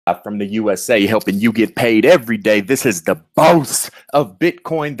from the USA, helping you get paid every day. This is the boss of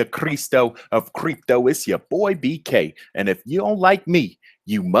Bitcoin, the Cristo of crypto. It's your boy BK. And if you don't like me,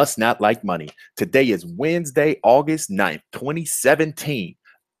 you must not like money. Today is Wednesday, August 9th, 2017.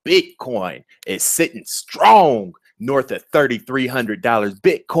 Bitcoin is sitting strong north of $3,300.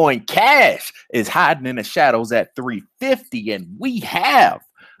 Bitcoin Cash is hiding in the shadows at 350, and we have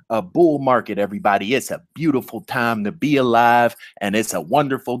a bull market, everybody. It's a beautiful time to be alive, and it's a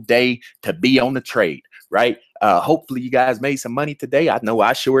wonderful day to be on the trade, right? Hopefully you guys made some money today. I know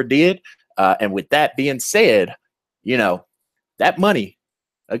I sure did. And with that being said, you know, that money,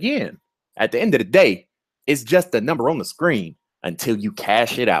 again, at the end of the day, it's just a number on the screen until you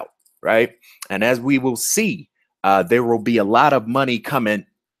cash it out, right? And as we will see, there will be a lot of money coming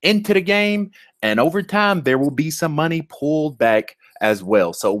into the game, and over time, there will be some money pulled back as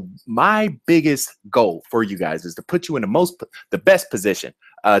well. So my biggest goal for you guys is to put you in the best position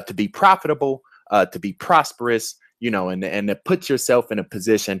to be profitable, to be prosperous, you know, and to put yourself in a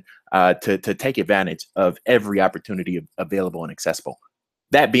position to take advantage of every opportunity available and accessible.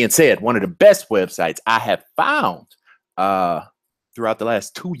 That being said, one of the best websites I have found throughout the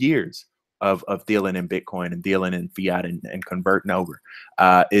last 2 years of dealing in Bitcoin and dealing in fiat and converting over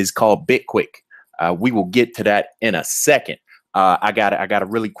is called BitQuick. We will get to that in a second. I got a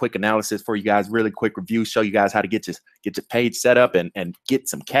really quick analysis for you guys, really quick review, show you guys how to get your page set up and get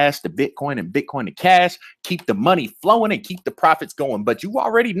some cash to Bitcoin and Bitcoin to cash, keep the money flowing and keep the profits going. But you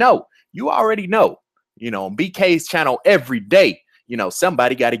already know, you know, on BK's channel every day, you know,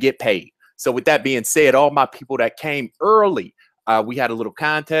 somebody got to get paid. So with that being said, all my people that came early, we had a little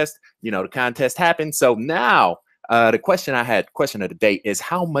contest, you know, the contest happened. So now the question of the day is,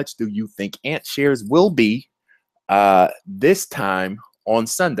 how much do you think Ant shares will be this time on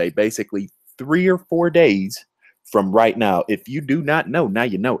Sunday, basically 3 or 4 days from right now? If you do not know, now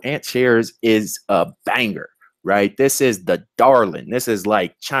you know. Ant shares is a banger, right? This is the darling. This is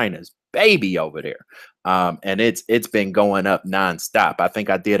like China's baby over there. And it's been going up nonstop. I think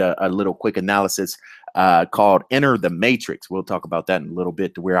I did a little quick analysis called Enter the Matrix. We'll talk about that in a little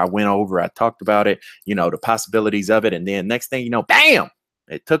bit, to where I went over, I talked about it, you know, the possibilities of it. And then next thing you know, bam,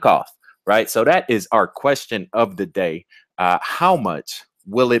 it took off. Right. So that is our question of the day. How much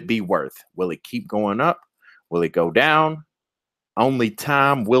will it be worth? Will it keep going up? Will it go down? Only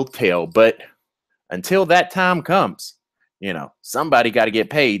time will tell. But until that time comes, you know, somebody got to get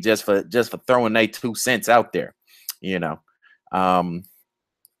paid just for throwing their 2 cents out there, you know.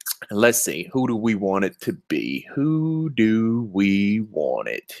 Let's see. Who do we want it to be? Who do we want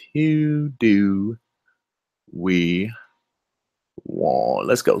it? Who do we want?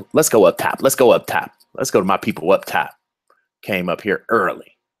 Let's go up top. Let's go to my people up top. Came up here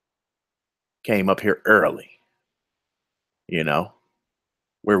early. You know,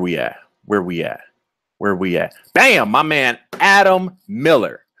 where we at? Bam, my man Adam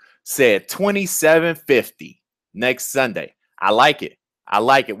Miller said 2750 next Sunday. I like it.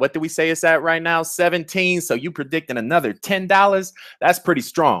 What do we say it's at right now? 17. So you predicting another $10? That's pretty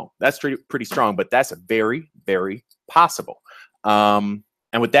strong. Pretty strong, but that's very, very possible. And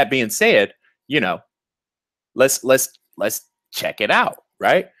with that being said, you know, let's check it out,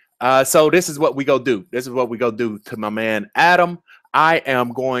 right? So this is what we go do. To my man Adam. I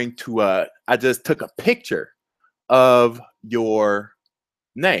am going to I just took a picture of your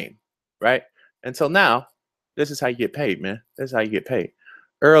name, right? And so now this is how you get paid, man. This is how you get paid.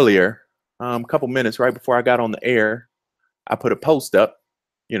 Earlier, a couple minutes right before I got on the air, I put a post up,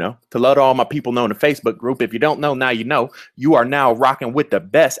 you know, to let all my people know in the Facebook group. If you don't know, now you know. You are now rocking with the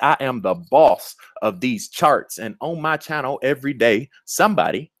best. I am the boss of these charts, and on my channel every day,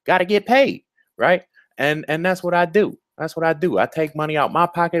 somebody got to get paid, right? And that's what I do. I take money out my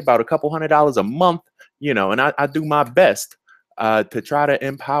pocket, about a couple $100s a month, you know, and I do my best to try to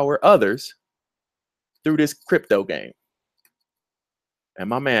empower others through this crypto game. And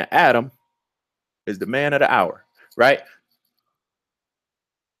my man Adam is the man of the hour, right?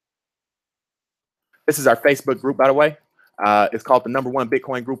 This is our Facebook group, by the way. It's called the #1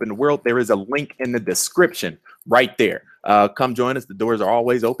 Bitcoin group in the world. There is a link in the description right there. Come join us. The doors are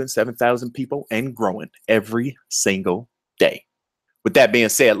always open. 7,000 people and growing every single day. With that being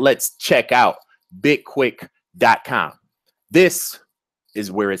said, let's check out BitQuick.com. This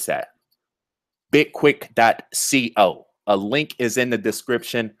is where it's at. BitQuick.co. A link is in the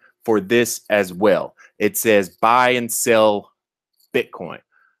description for this as well. It says buy and sell Bitcoin.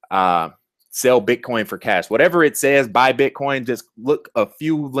 Sell Bitcoin for cash. Whatever it says, buy Bitcoin, just look a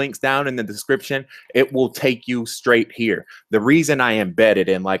few links down in the description. It will take you straight here. The reason I embedded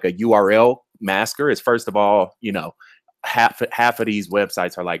in like a URL masker is, first of all, you know, half of these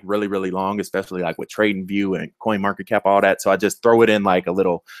websites are like really, really long, especially like with TradingView and CoinMarketCap, all that. So I just throw it in like a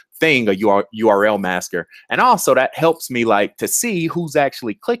little thing, a URL masker. And also that helps me like to see who's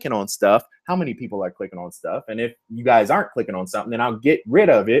actually clicking on stuff, how many people are clicking on stuff. And if you guys aren't clicking on something, then I'll get rid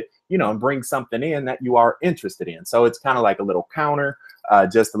of it, you know, and bring something in that you are interested in. So it's kind of like a little counter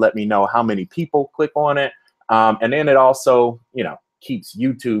just to let me know how many people click on it. And then it also, you know, keeps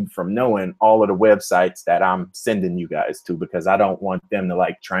YouTube from knowing all of the websites that I'm sending you guys to, because I don't want them to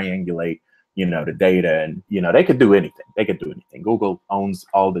like triangulate, you know, the data. And, you know, they could do anything. They could do anything. Google owns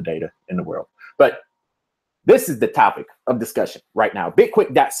all the data in the world. But this is the topic of discussion right now.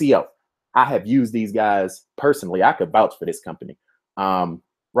 BitQuick.co. I have used these guys personally. I could vouch for this company.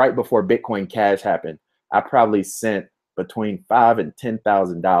 Right before Bitcoin Cash happened, I probably sent between $5,000 and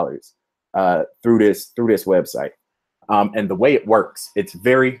 $10,000 through this website. And the way it works, it's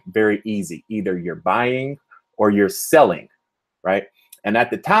very, very easy. Either you're buying or you're selling, right? And at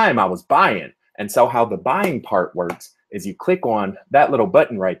the time I was buying. And so how the buying part works is you click on that little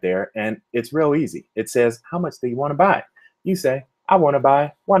button right there, and it's real easy. It says, how much do you want to buy? You say, I want to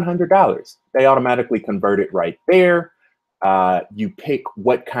buy $100. They automatically convert it right there. You pick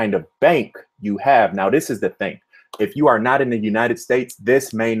what kind of bank you have. Now, this is the thing. If you are not in the United States,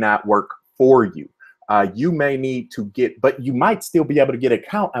 this may not work for you. You may need to get, but you might still be able to get an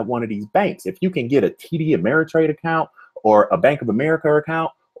account at one of these banks. If you can get a TD Ameritrade account or a Bank of America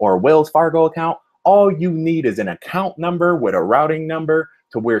account or a Wells Fargo account, all you need is an account number with a routing number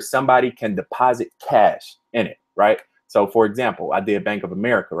to where somebody can deposit cash in it, right? So for example, I did Bank of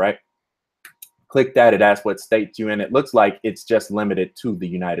America, right? Click that, it asks what state you in. It looks like it's just limited to the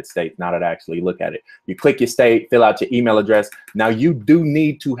United States. Now that I actually look at it, you click your state, fill out your email address. Now you do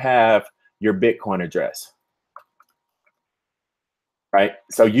need to have your Bitcoin address, right?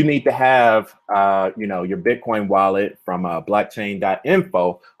 So you need to have, you know, your Bitcoin wallet from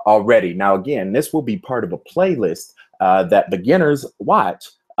blockchain.info already. Now, again, this will be part of a playlist that beginners watch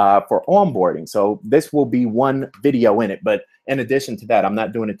for onboarding. So this will be one video in it. But in addition to that, I'm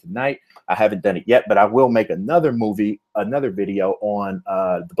not doing it tonight. I haven't done it yet, but I will make another video on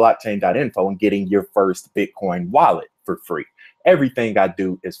the blockchain.info and getting your first Bitcoin wallet for free. Everything I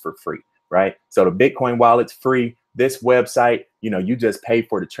do is for free. Right? So the Bitcoin wallet's free. This website, you know, you just pay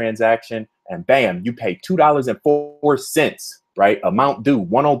for the transaction and bam, you pay $2.04, right? Amount due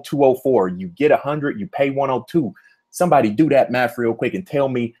 102.04. You get 100, you pay 102. Somebody do that math real quick and tell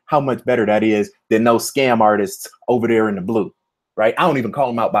me how much better that is than those scam artists over there in the blue, right? I don't even call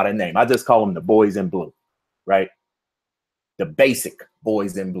them out by their name. I just call them the boys in blue, right? The basic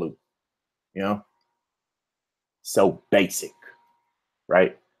boys in blue, you know? So basic,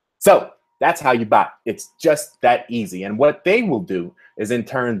 right? So that's how you buy. It's just that easy. And what they will do is in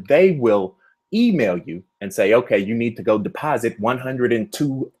turn, they will email you and say, okay, you need to go deposit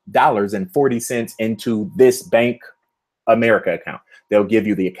 $102.40 into this Bank America account. They'll give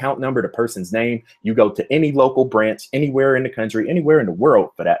you the account number, the person's name. You go to any local branch, anywhere in the country, anywhere in the world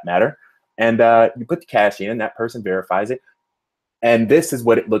for that matter. And you put the cash in, that person verifies it. And this is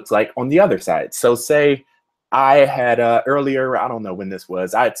what it looks like on the other side. So say I had earlier, I don't know when this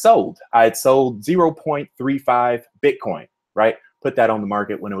was, I had sold 0.35 Bitcoin, right? Put that on the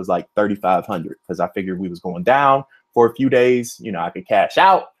market when it was like 3,500 because I figured we was going down for a few days. You know, I could cash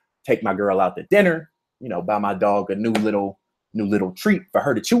out, take my girl out to dinner, you know, buy my dog a new little treat for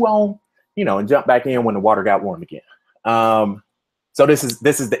her to chew on, you know, and jump back in when the water got warm again. So this is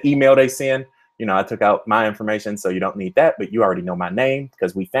the email they send. You know, I took out my information, so you don't need that, but you already know my name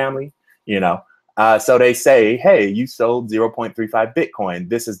because we family, you know. So they say, hey, you sold 0.35 Bitcoin.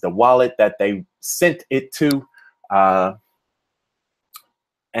 This is the wallet that they sent it to.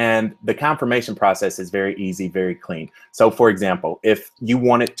 And the confirmation process is very easy, very clean. So for example, if you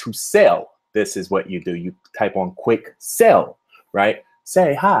wanted to sell, this is what you do. You type on quick sell, right?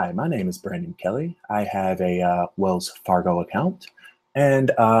 Say, hi, my name is Brandon Kelly. I have a Wells Fargo account,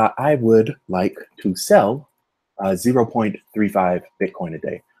 and I would like to sell 0.35 Bitcoin a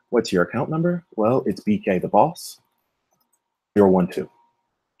day. What's your account number? Well, it's BK the boss, 012.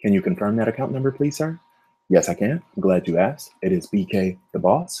 Can you confirm that account number, please, sir? Yes, I can. I'm glad you asked. It is BK the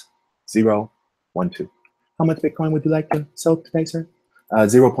boss, 012. How much Bitcoin would you like to sell today, sir?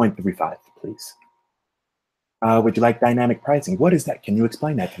 0.35, please. Would you like dynamic pricing? What is that? Can you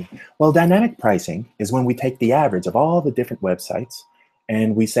explain that to me? Well, dynamic pricing is when we take the average of all the different websites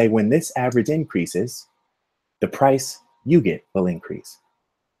and we say when this average increases, the price you get will increase.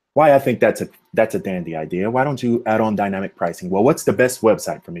 Why I think that's a dandy idea. Why don't you add on dynamic pricing? Well, what's the best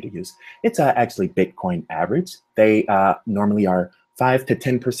website for me to use? It's actually Bitcoin Average. They normally are 5 to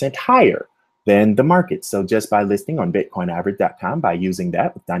 10% higher than the market. So just by listing on bitcoinaverage.com, by using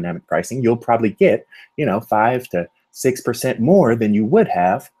that with dynamic pricing, you'll probably get, 5 to 6% more than you would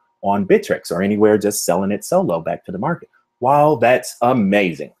have on Bittrex or anywhere just selling it solo back to the market. Wow, that's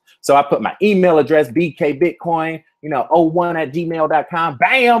amazing. So I put my email address, bkbitcoin, 01@gmail.com,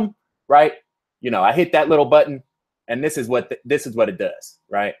 bam, right? I hit that little button, and this is what it does,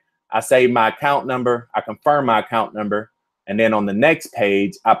 right? I say my account number, I confirm my account number, and then on the next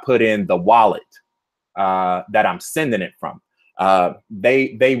page, I put in the wallet that I'm sending it from.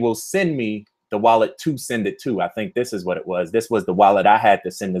 They will send me the wallet to send it to. I think this is what it was. This was the wallet I had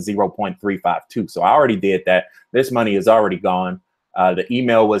to send the 0.352. So I already did that. This money is already gone. The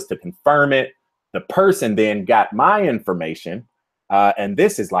email was to confirm it. The person then got my information. And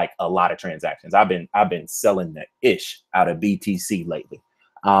this is like a lot of transactions. I've been selling the ish out of BTC lately.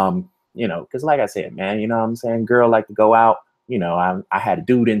 Because like I said, man, what I'm saying? Girl like to go out. I had a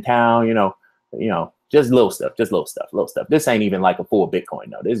dude in town, just little stuff. This ain't even like a full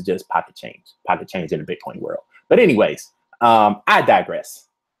Bitcoin, though. This is just pocket change in the Bitcoin world. But anyways, I digress.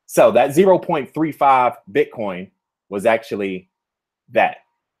 So that 0.35 Bitcoin was actually that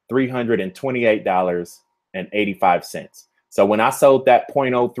 $328.85. So when I sold that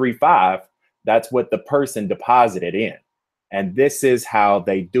 0.035, that's what the person deposited in. And this is how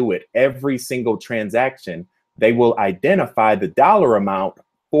they do it. Every single transaction, they will identify the dollar amount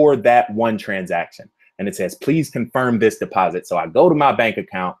for that one transaction. And it says, please confirm this deposit. So I go to my bank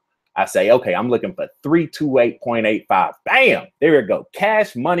account. I say, okay, I'm looking for 328.85. Bam, there we go.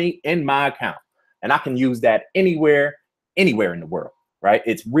 Cash money in my account. And I can use that anywhere in the world, right?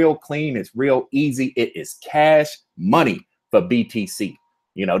 It's real clean. It's real easy. It is cash money for BTC.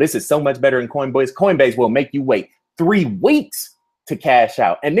 This is so much better than Coinbase. Coinbase will make you wait 3 weeks to cash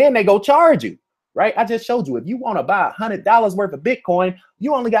out. And then they go charge you, right? I just showed you, if you want to buy $100 worth of Bitcoin,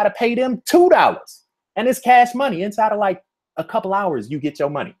 you only got to pay them $2. And it's cash money. Inside of like a couple hours, you get your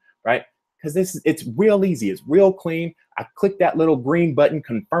money, right? Because it's real easy. It's real clean. I click that little green button,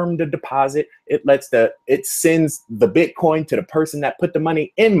 confirm the deposit. It sends the Bitcoin to the person that put the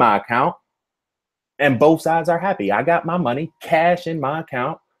money in my account. And both sides are happy. I got my money, cash in my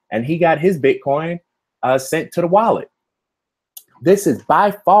account, and he got his Bitcoin sent to the wallet. This is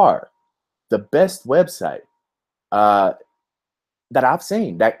by far the best website that I've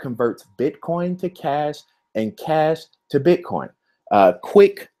seen that converts Bitcoin to cash and cash to Bitcoin.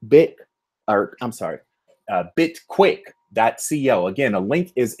 BitQuick.co. Again, a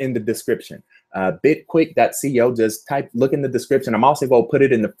link is in the description. BitQuick.co. Just look in the description. I'm also going to put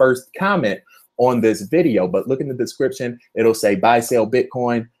it in the first comment on this video, but look in the description. It'll say buy, sell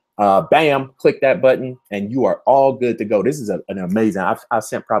Bitcoin. Bam, click that button and you are all good to go. This is an amazing. I've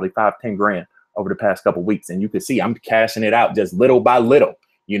sent probably 5-10 grand over the past couple of weeks, and you can see I'm cashing it out just little by little.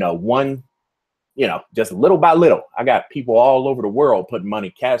 Just little by little. I got people all over the world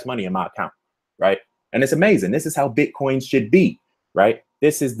putting cash money in my account, right? And it's amazing. This is how Bitcoin should be, right?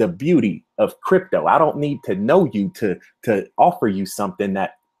 This is the beauty of crypto. I don't need to know you to offer you something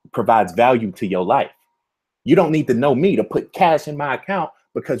that provides value to your life. You don't need to know me to put cash in my account,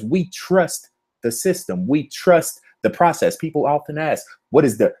 because we trust the system. We trust the process. People often ask, what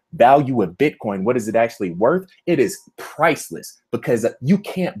is the value of Bitcoin? What is it actually worth? It is priceless, because you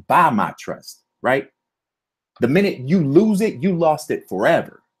can't buy my trust, right? The minute you lose it, you lost it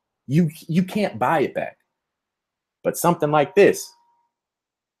forever. You can't buy it back. But something like this,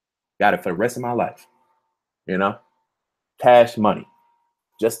 got it for the rest of my life. Cash money,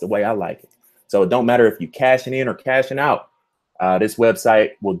 just the way I like it. So it don't matter if you cashing in or cashing out. This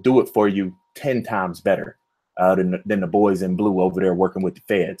website will do it for you 10 times better than the boys in blue over there working with the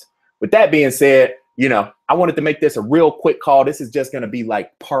feds. With that being said, I wanted to make this a real quick call. This is just going to be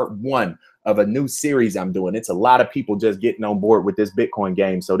like part 1 of a new series I'm doing. It's a lot of people just getting on board with this Bitcoin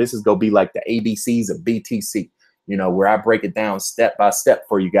game. So this is going to be like the ABCs of BTC, where I break it down step by step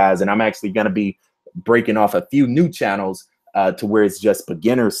for you guys. And I'm actually going to be breaking off a few new channels to where it's just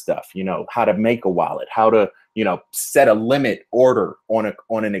beginner stuff, how to make a wallet, how to, set a limit order on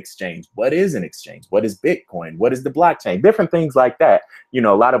an exchange. What is an exchange? What is Bitcoin? What is the blockchain? Different things like that. A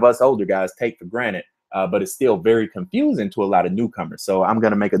lot of us older guys take for granted, but it's still very confusing to a lot of newcomers. So I'm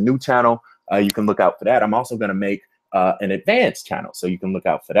going to make a new channel. You can look out for that. I'm also going to make an advanced channel, so you can look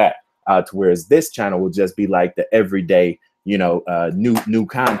out for that. To whereas this channel will just be like the everyday, new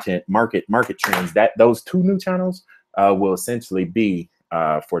content, market trends. Those 2 new channels will essentially be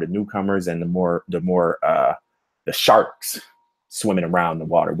for the newcomers and the sharks swimming around the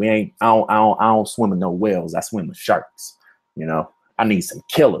water. I don't swim with no whales. I swim with sharks. I need some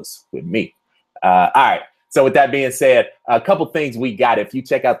killers with me. All right. So with that being said, a couple things we got. If you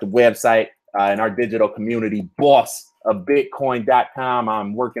check out the website, and our digital community boss of Bitcoin.com.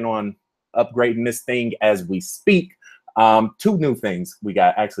 I'm working on upgrading this thing as we speak. Two new things we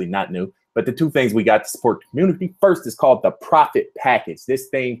got, actually not new, but the two things we got to support the community. First is called the Profit Package. This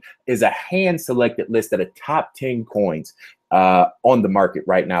thing is a hand-selected list of the top 10 coins on the market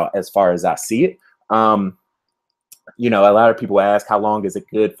right now, as far as I see it. You know, a lot of people ask, how long is it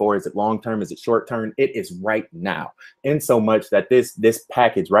good for? Is it long-term? Is it short-term? It is right now. In so much that this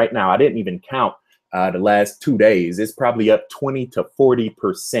package right now, I didn't even count the last 2 days. It's probably up 20 to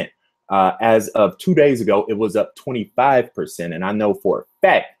 40%. As of 2 days ago, it was up 25%. And I know for a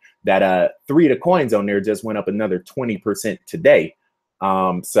fact that 3 of the coins on there just went up another 20% today.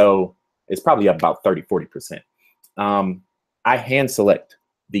 So it's probably up about 30, 40%. I hand select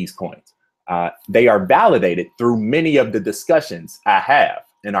these coins. They are validated through many of the discussions I have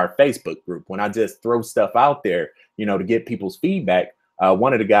in our Facebook group. When I just throw stuff out there, you know, to get people's feedback.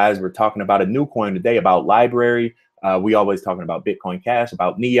 One of the guys were talking about a new coin today about Library. We always talking about Bitcoin Cash,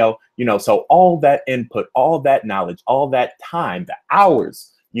 about Neo, you know, so all that input, all that knowledge, all that time, the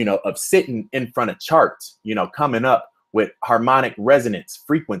hours, you know, of sitting in front of charts, you know, coming up with harmonic resonance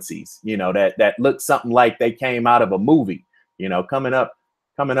frequencies, you know, that look something like they came out of a movie, you know, coming up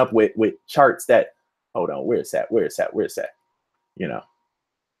with charts that, hold on, where's that? You know,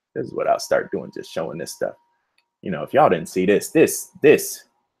 this is what I'll start doing, just showing this stuff. You know, if y'all didn't see this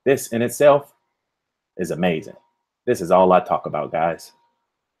in itself is amazing. This is all I talk about, guys.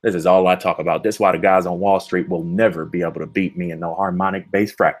 This is all I talk about. This is why the guys on Wall Street will never be able to beat me in no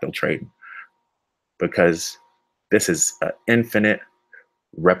harmonic-based fractal trading, because this is an infinite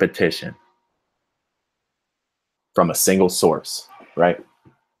repetition from a single source, right?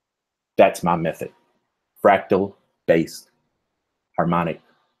 That's my method. Fractal-based harmonic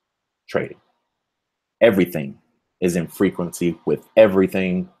trading. Everything is in frequency with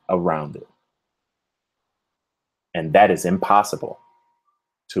everything around it. And that is impossible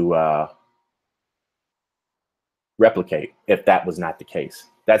to replicate if that was not the case.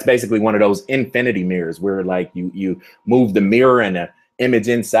 That's basically one of those infinity mirrors where like you move the mirror and the image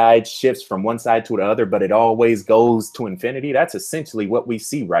inside shifts from one side to the other, but it always goes to infinity. That's essentially what we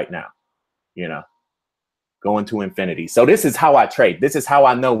see right now, you know, going to infinity. So this is how I trade. This is how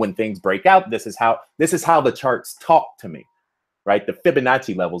I know when things break out. This is how the charts talk to me, right? The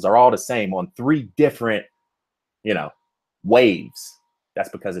Fibonacci levels are all the same on 3 different, you know, waves. That's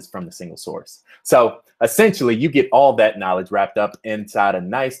because it's from the single source. So essentially you get all that knowledge wrapped up inside a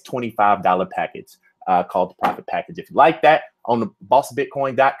nice $25 package called the Profit Package. If you like that, on the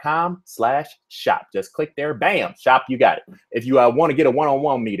bossofbitcoin.com/shop, just click there, bam, shop, you got it. If you want to get a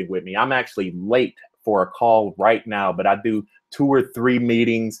one-on-one meeting with me, I'm actually late for a call right now, but I do 2 or 3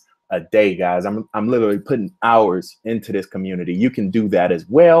 meetings a day, guys. I'm literally putting hours into this community. You can do that as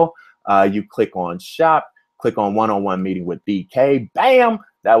well. You click on shop, click on one-on-one meeting with BK, bam,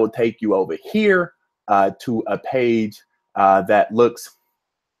 that will take you over here to a page that looks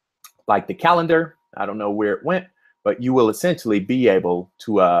like the calendar. I don't know where it went, but you will essentially be able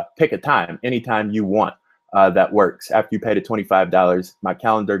to pick a time anytime you want that works. After you pay the $25, my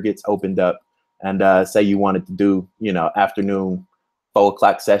calendar gets opened up, and say you wanted to do, you know, afternoon 4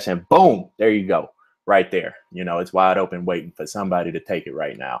 o'clock session, boom, there you go, right there. You know, it's wide open waiting for somebody to take it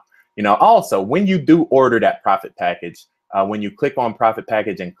right now. You know, also, when you do order that Profit Package, when you click on Profit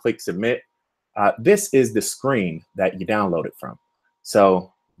Package and click Submit, this is the screen that you download it from.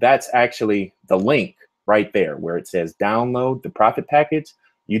 So that's actually the link right there where it says download the Profit Package.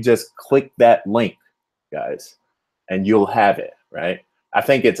 You just click that link, guys, and you'll have it, right? I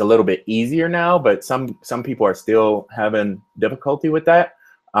think it's a little bit easier now, but some people are still having difficulty with that.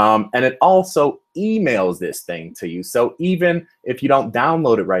 And it also emails this thing to you. So even if you don't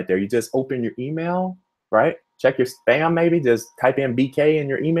download it right there, you just open your email, right? Check your spam, maybe just type in BK in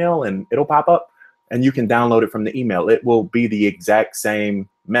your email and it'll pop up, and you can download it from the email. It will be the exact same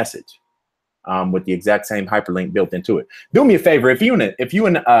message with the exact same hyperlink built into it. Do me a favor, if you in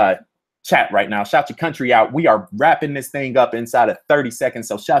chat right now, shout your country out. We are wrapping this thing up inside of 30 seconds.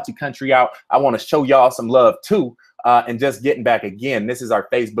 So shout your country out. I want to show y'all some love too. And just getting back again, this is our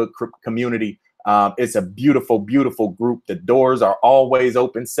Facebook community. It's a beautiful, beautiful group. The doors are always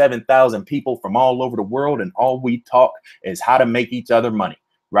open, 7,000 people from all over the world. And all we talk is how to make each other money,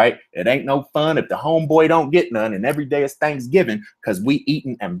 right? It ain't no fun if the homeboy don't get none. And every day is Thanksgiving because we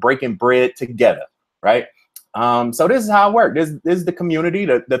eating and breaking bread together, right? So this is how it works. This is the community,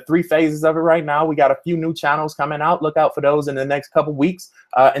 the 3 phases of it right now. We got a few new channels coming out. Look out for those in the next couple weeks.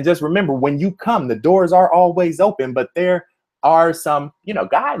 And just remember, when you come, the doors are always open, but there are some, you know,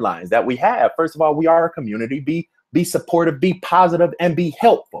 guidelines that we have. First of all, we are a community. Be supportive, be positive, and be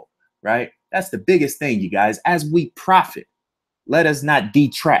helpful, right? That's the biggest thing, you guys. As we profit, let us not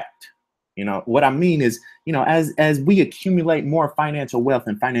detract. You know, what I mean is, you know, as we accumulate more financial wealth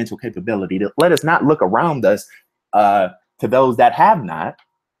and financial capability, let us not look around us to those that have not,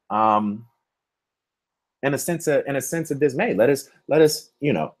 in a sense of dismay. Let us,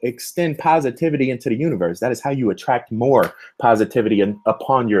 you know, extend positivity into the universe. That is how you attract more positivity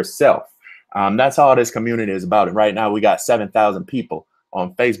upon yourself. That's all this community is about. And right now we got 7,000 people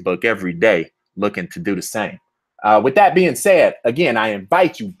on Facebook every day looking to do the same. With that being said, again, I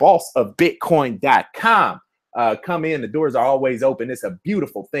invite you, bossofbitcoin.com. Come in. The doors are always open. It's a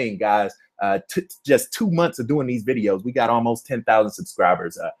beautiful thing, guys. Just 2 months of doing these videos, we got almost 10,000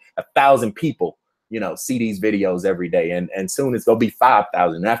 subscribers, 1,000 people, you know, see these videos every day. And soon it's going to be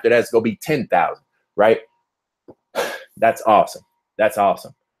 5,000. After that, it's going to be 10,000, right? That's awesome. That's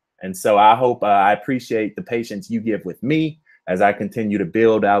awesome. And so I hope I appreciate the patience you give with me as I continue to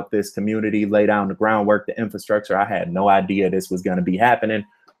build out this community, lay down the groundwork, the infrastructure. I had no idea this was going to be happening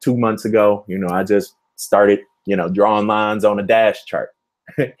 2 months ago. You know, I just started, you know, drawing lines on a dash chart.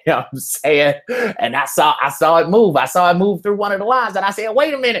 You know what I'm saying? And I saw it move. I saw it move through one of the lines, and I said,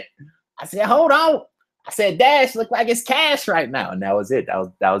 wait a minute. I said, hold on. I said, dash look like it's cash right now. And that was it.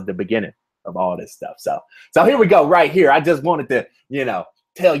 That was the beginning of all this stuff. So here we go right here. I just wanted to, you know,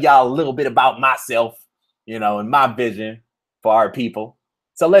 tell y'all a little bit about myself, you know, and my vision for our people.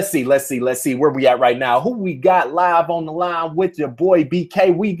 So let's see where we at right now. Who we got live on the line with your boy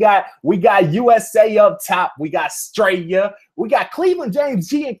BK? We got USA up top. We got Australia. We got Cleveland, James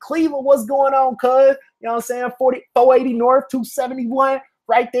G in Cleveland. What's going on, cuz? You know what I'm saying? 480 North, 271,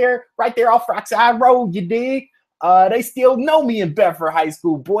 right there off Rockside Road, you dig? They still know me in Bedford High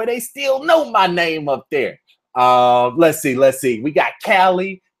School, boy. They still know my name up there. Let's see. We got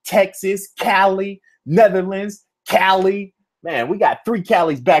Cali, Texas, Cali, Netherlands, Cali. Man, we got 3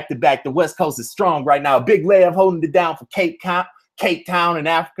 Calis back to back. The West Coast is strong right now. Big Lev holding it down for Cape Town in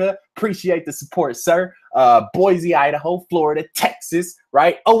Africa. Appreciate the support, sir. Boise, Idaho, Florida, Texas,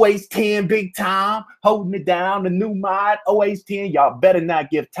 right? Always 10, big time, holding it down. The new mod, always 10. Y'all better not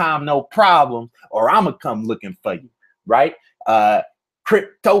give Tom no problems, or I'ma come looking for you, right?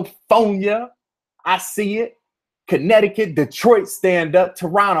 Cryptophonia, I see it. Connecticut, Detroit, stand up.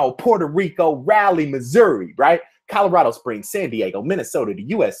 Toronto, Puerto Rico, Raleigh, Missouri, right? Colorado Springs, San Diego, Minnesota. The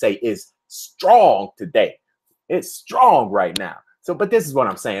USA is strong today. It's strong right now. So, but this is what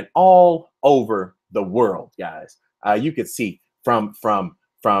I'm saying. All over the world, guys. You could see from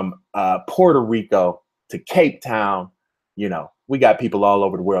Puerto Rico to Cape Town. You know, we got people all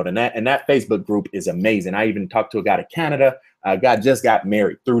over the world, and that Facebook group is amazing. I even talked to a guy to Canada. Guy just got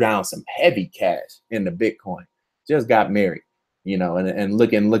married, threw down some heavy cash in the Bitcoin. Just got married, you know, and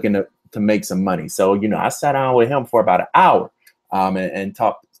looking to make some money. So, you know, I sat down with him for about an hour and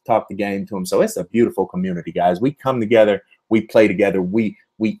talked the game to him. So it's a beautiful community, guys. We come together, we play together, we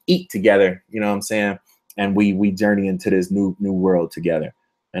eat together, you know what I'm saying? And we journey into this new world together.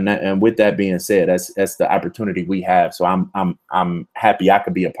 And with that being said, that's the opportunity we have. So I'm happy I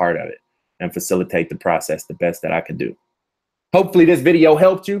could be a part of it and facilitate the process the best that I could do. Hopefully this video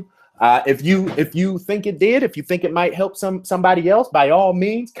helped you. If you think it did, if you think it might help somebody else, by all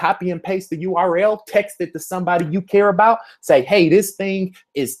means, copy and paste the URL, text it to somebody you care about. Say, hey, this thing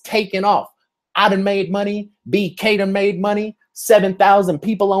is taking off. I done made money. BK done made money. 7,000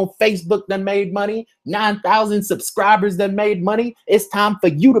 people on Facebook done made money. 9,000 subscribers done made money. It's time for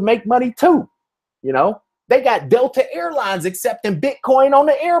you to make money too. You know, they got Delta Airlines accepting Bitcoin on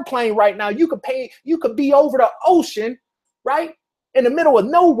the airplane right now. You could be over the ocean, right? In the middle of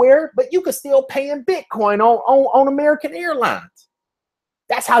nowhere, but you could still pay in Bitcoin on American Airlines.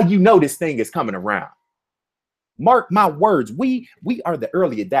 That's how you know this thing is coming around. Mark my words, we are the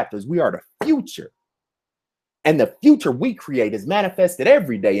early adapters. We are the future. And the future we create is manifested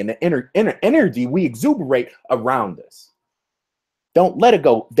every day in the energy we exuberate around us. Don't let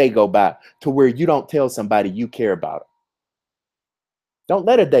day go by to where you don't tell somebody you care about them. Don't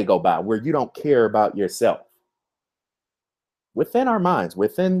let a day go by where you don't care about yourself. Within our minds,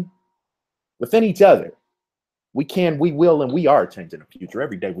 within each other, we can, we will, and we are changing the future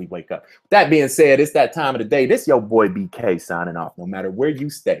every day we wake up. That being said, it's that time of the day. This your boy BK signing off. No matter where you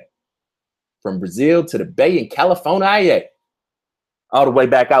stay, from Brazil to the Bay in California, all the way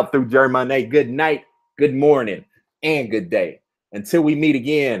back out through Germany. Good night, good morning, and good day. Until we meet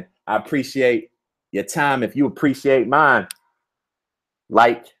again, I appreciate your time. If you appreciate mine,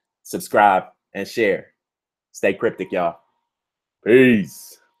 like, subscribe, and share. Stay cryptic, y'all.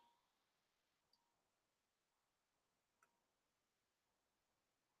 Peace.